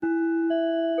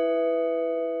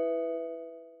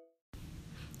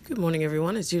Good morning,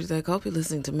 everyone. It's Judith Eckhope. You're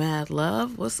listening to Mad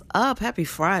Love. What's up? Happy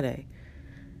Friday.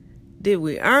 Did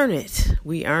we earn it?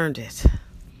 We earned it.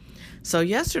 So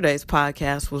yesterday's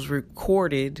podcast was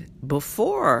recorded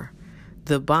before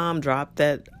the bomb dropped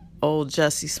that old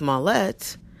Jussie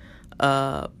Smollett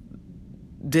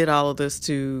did all of this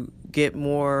to get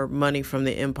more money from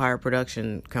the Empire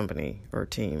Production Company or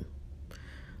team,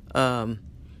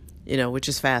 which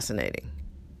is fascinating.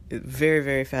 Very,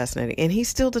 very fascinating. And he's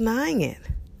still denying it.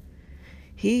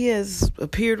 He has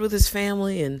appeared with his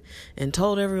family and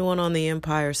told everyone on the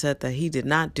Empire set that he did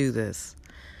not do this.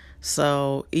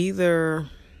 So either,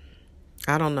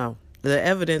 I don't know, the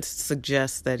evidence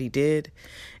suggests that he did.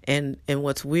 And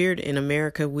what's weird, in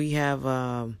America, we have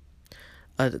a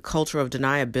culture of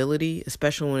deniability,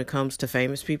 especially when it comes to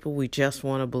famous people. We just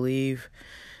want to believe,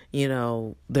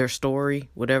 their story,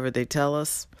 whatever they tell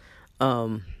us.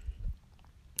 And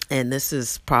this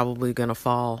is probably going to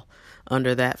fall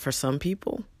under that for some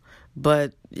people.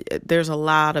 But there's a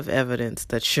lot of evidence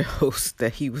that shows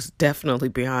that he was definitely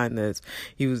behind this.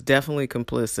 He was definitely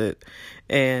complicit.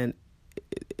 And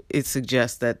it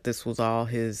suggests that this was all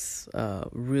his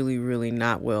really, really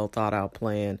not well thought out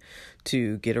plan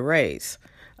to get a raise.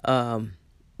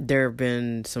 There have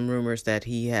been some rumors that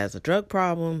he has a drug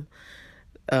problem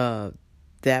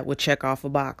that would check off a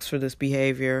box for this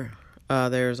behavior.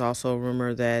 There's also a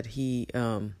rumor that he,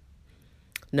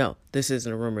 no, this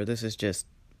isn't a rumor. This is just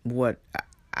what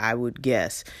I would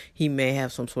guess. He may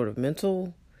have some sort of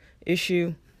mental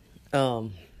issue that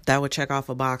would check off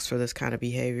a box for this kind of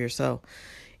behavior. So,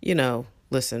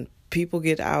 listen, people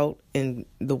get out in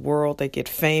the world, they get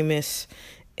famous,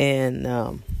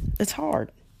 and it's hard.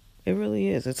 It really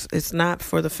is. It's not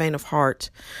for the faint of heart.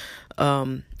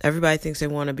 Everybody thinks they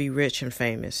want to be rich and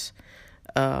famous.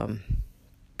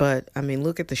 But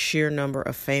look at the sheer number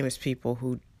of famous people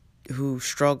who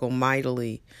struggle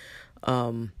mightily,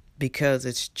 because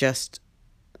it's just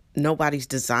nobody's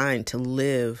designed to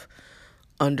live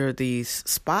under these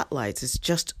spotlights. It's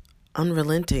just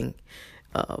unrelenting.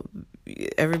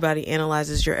 Everybody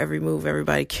analyzes your every move.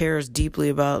 Everybody cares deeply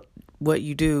about what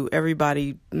you do.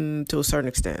 Everybody, to a certain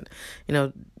extent,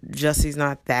 Jussie's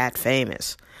not that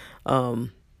famous.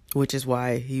 Which is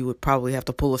why he would probably have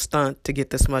to pull a stunt to get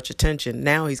this much attention.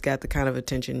 Now he's got the kind of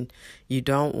attention you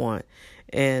don't want.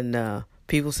 And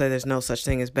people say there's no such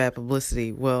thing as bad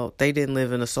publicity. Well, they didn't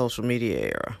live in a social media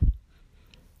era.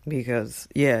 Because,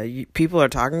 people are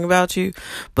talking about you,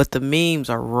 but the memes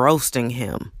are roasting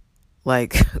him.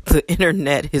 Like, the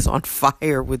internet is on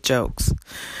fire with jokes.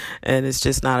 And it's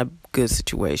just not a good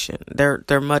situation. There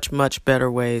are much, much better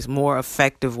ways, more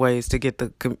effective ways to get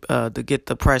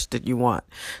the press that you want.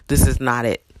 This is not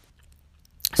it.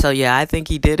 So, I think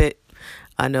he did it.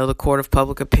 I know the court of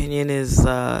public opinion is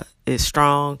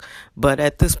strong. But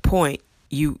at this point,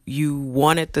 you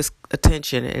wanted this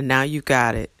attention, and now you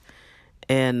got it.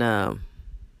 And,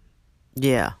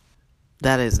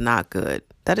 that is not good.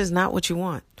 That is not what you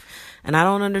want. And I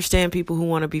don't understand people who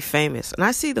want to be famous. And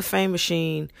I see the fame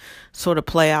machine sort of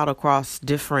play out across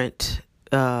different,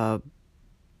 jobs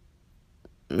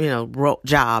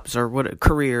or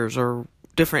careers or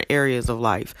different areas of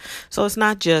life. So it's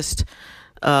not just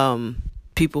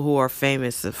people who are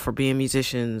famous for being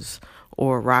musicians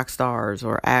or rock stars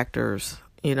or actors.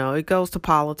 It goes to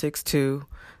politics too.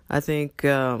 I think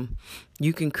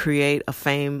you can create a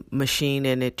fame machine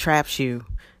and it traps you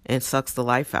and sucks the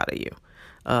life out of you.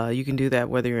 You can do that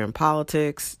whether you're in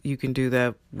politics. You can do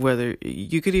that whether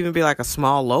you could even be like a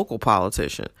small local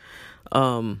politician.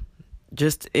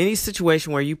 Just any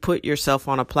situation where you put yourself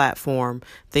on a platform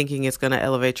thinking it's going to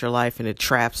elevate your life and it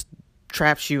traps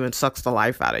you and sucks the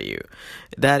life out of you.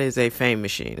 That is a fame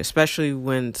machine, especially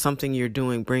when something you're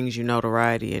doing brings you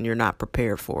notoriety and you're not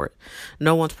prepared for it.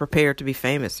 No one's prepared to be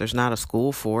famous. There's not a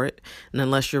school for it. And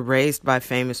unless you're raised by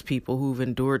famous people who've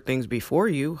endured things before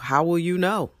you, how will you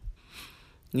know?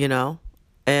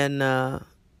 And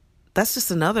that's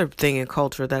just another thing in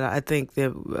culture that I think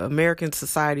the American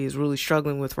society is really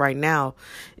struggling with right now,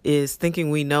 is thinking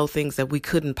we know things that we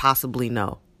couldn't possibly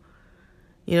know.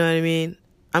 You know what I mean?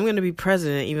 I'm going to be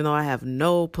president even though I have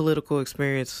no political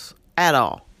experience at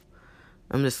all.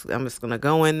 I'm just going to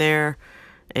go in there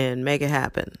and make it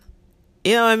happen.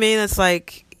 You know what I mean? It's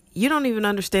like you don't even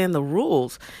understand the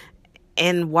rules.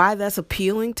 And why that's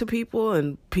appealing to people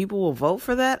and people will vote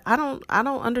for that, I don't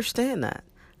understand that.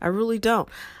 I really don't.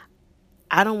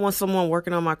 I don't want someone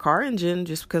working on my car engine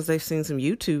just because they've seen some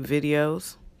YouTube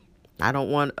videos. I don't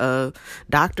want a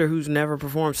doctor who's never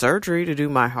performed surgery to do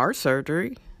my heart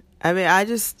surgery.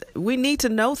 We need to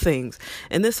know things.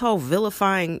 And this whole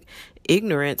vilifying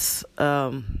ignorance,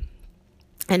 and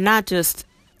not just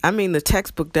I mean, the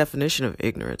textbook definition of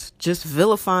ignorance, just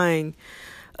vilifying,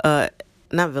 not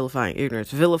vilifying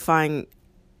ignorance, vilifying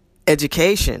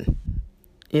education.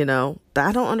 I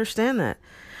don't understand that.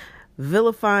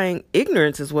 Vilifying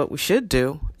ignorance is what we should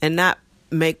do, and not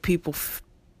make people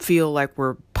feel like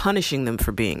we're punishing them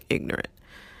for being ignorant.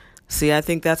 See, I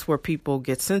think that's where people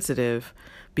get sensitive,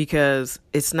 because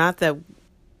it's not that.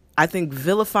 I think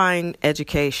vilifying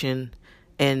education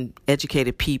and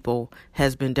educated people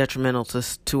has been detrimental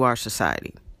to our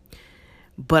society.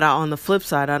 But on the flip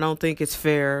side, I don't think it's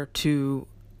fair to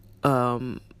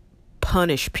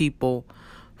punish people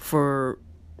for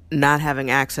not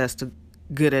having access to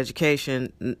good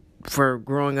education, for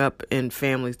growing up in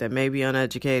families that may be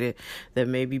uneducated, that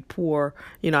may be poor.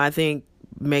 I think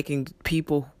making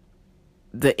people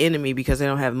the enemy because they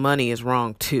don't have money is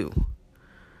wrong too.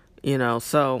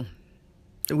 So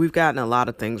we've gotten a lot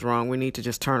of things wrong. We need to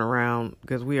just turn around,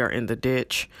 because we are in the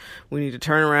ditch. We need to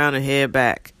turn around and head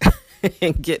back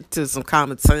and get to some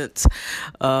common sense,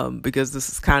 because this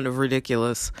is kind of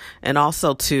ridiculous. And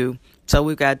also too, so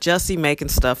we've got Jussie making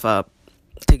stuff up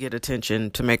to get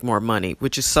attention, to make more money,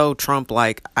 which is so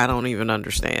Trump-like. I don't even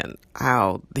understand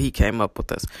how he came up with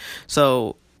this.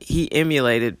 So he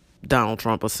emulated Donald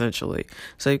Trump, essentially.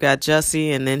 So you've got Jussie,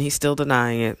 and then he's still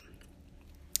denying it.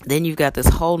 Then you've got this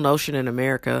whole notion in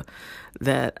America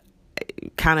that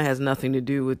kind of has nothing to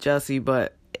do with Jussie,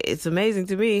 but it's amazing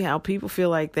to me how people feel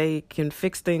like they can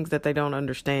fix things that they don't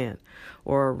understand,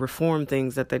 or reform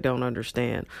things that they don't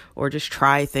understand, or just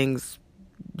try things,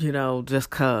 just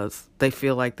cause they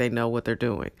feel like they know what they're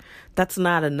doing. That's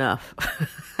not enough.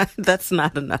 That's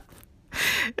not enough.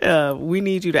 We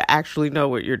need you to actually know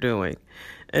what you're doing.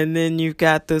 And then you've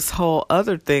got this whole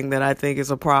other thing that I think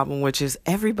is a problem, which is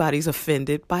everybody's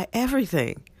offended by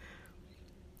everything.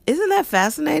 Isn't that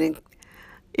fascinating?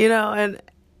 And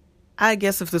I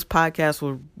guess if this podcast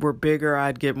were bigger,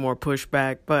 I'd get more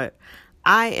pushback. But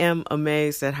I am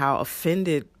amazed at how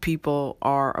offended people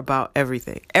are about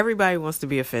everything. Everybody wants to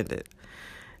be offended.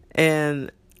 And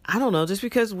I don't know, just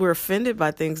because we're offended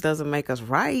by things doesn't make us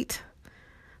right.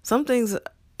 Some things,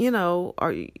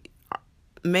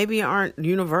 maybe aren't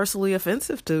universally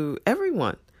offensive to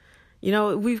everyone.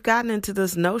 We've gotten into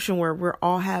this notion where we're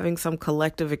all having some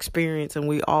collective experience and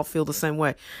we all feel the same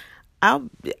way.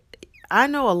 I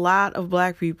know a lot of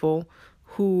Black people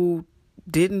who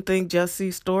didn't think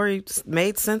Jussie's story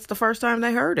made sense the first time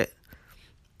they heard it.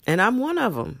 And I'm one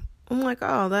of them. I'm like,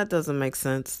 oh, that doesn't make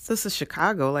sense. This is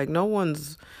Chicago. Like, no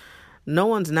one's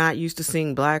not used to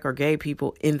seeing Black or gay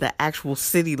people in the actual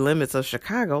city limits of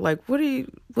Chicago. Like, what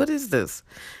is this?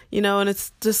 And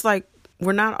it's just like,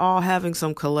 we're not all having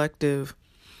some collective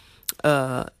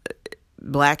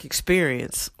Black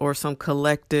experience, or some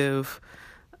collective,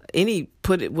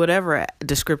 whatever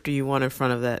descriptor you want in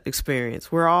front of that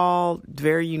experience. We're all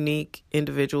very unique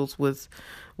individuals with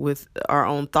our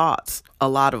own thoughts. A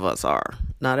lot of us are,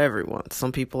 not everyone.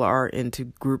 Some people are into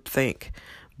groupthink,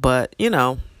 but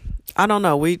I don't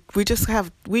know. We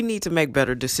need to make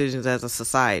better decisions as a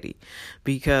society,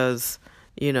 because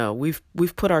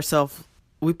we've put ourselves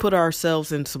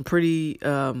in some pretty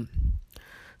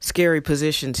scary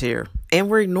positions here, and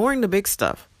we're ignoring the big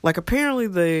stuff. Like,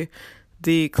 apparently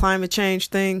the climate change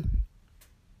thing,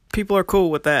 people are cool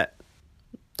with that.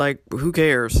 Like, who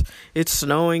cares? It's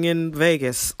snowing in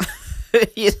Vegas.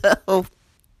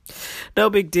 No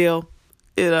big deal.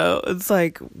 It's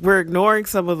like we're ignoring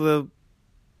some of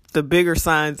the bigger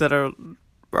signs that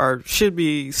are should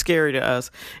be scary to us.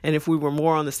 And if we were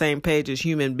more on the same page as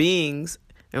human beings,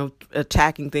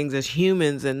 attacking things as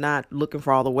humans and not looking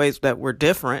for all the ways that we're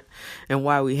different and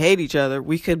why we hate each other,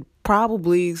 we could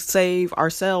probably save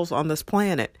ourselves on this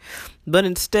planet. But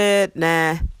instead,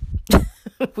 nah,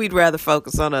 we'd rather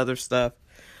focus on other stuff.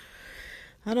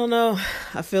 I don't know.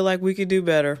 I feel like we could do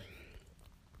better.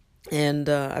 And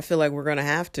I feel like we're going to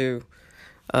have to.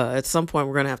 At some point,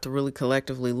 we're going to have to really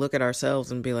collectively look at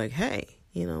ourselves and be like, hey,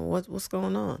 what's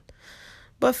going on?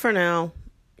 But for now,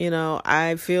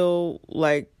 I feel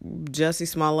like Jussie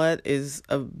Smollett is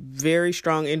a very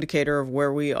strong indicator of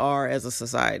where we are as a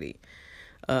society.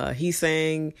 He's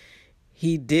saying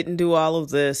he didn't do all of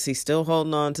this. He's still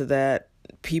holding on to that.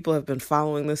 People have been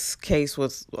following this case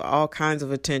with all kinds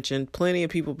of attention. Plenty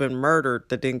of people have been murdered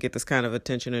that didn't get this kind of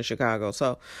attention in Chicago.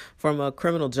 So from a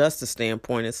criminal justice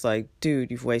standpoint, it's like,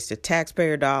 dude, you've wasted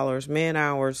taxpayer dollars, man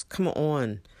hours. Come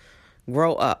on,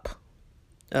 grow up.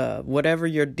 Whatever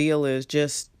your deal is,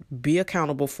 just be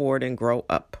accountable for it and grow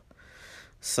up.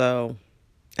 So,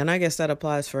 and I guess that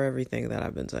applies for everything that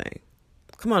I've been saying.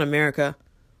 Come on, America.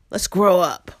 Let's grow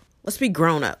up. Let's be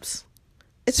grown-ups.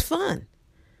 It's fun.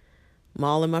 I'm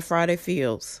all in my Friday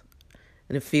feels.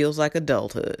 and it feels like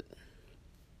adulthood.